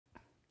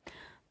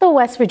The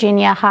West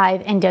Virginia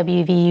Hive and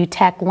WVU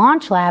Tech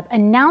Launch Lab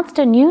announced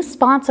a new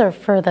sponsor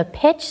for the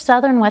Pitch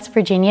Southern West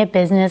Virginia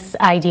Business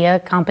Idea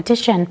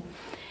Competition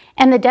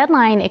and the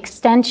deadline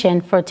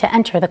extension to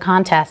enter the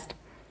contest.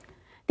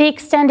 The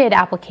extended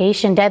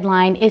application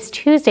deadline is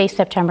Tuesday,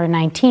 September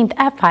 19th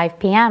at 5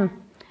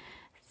 p.m.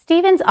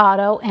 Stevens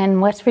Auto and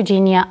West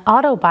Virginia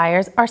Auto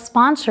Buyers are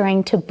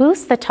sponsoring to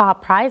boost the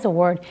top prize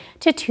award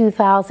to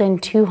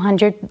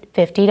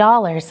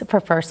 $2,250 for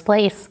first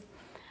place.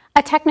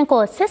 A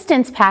technical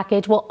assistance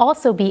package will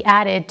also be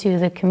added to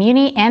the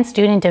community and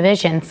student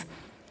divisions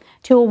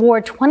to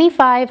award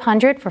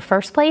 $2,500 for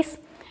first place,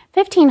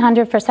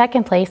 $1,500 for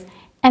second place,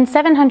 and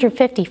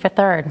 $750 for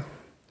third.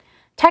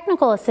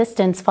 Technical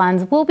assistance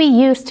funds will be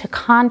used to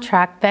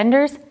contract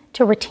vendors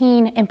to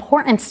retain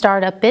important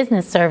startup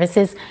business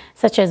services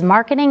such as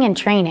marketing and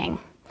training.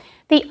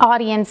 The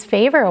Audience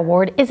Favor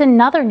Award is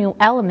another new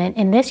element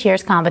in this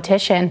year's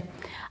competition,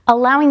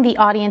 allowing the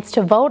audience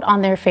to vote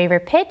on their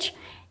favorite pitch,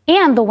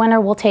 and the winner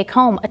will take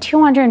home a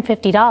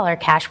 $250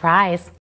 cash prize.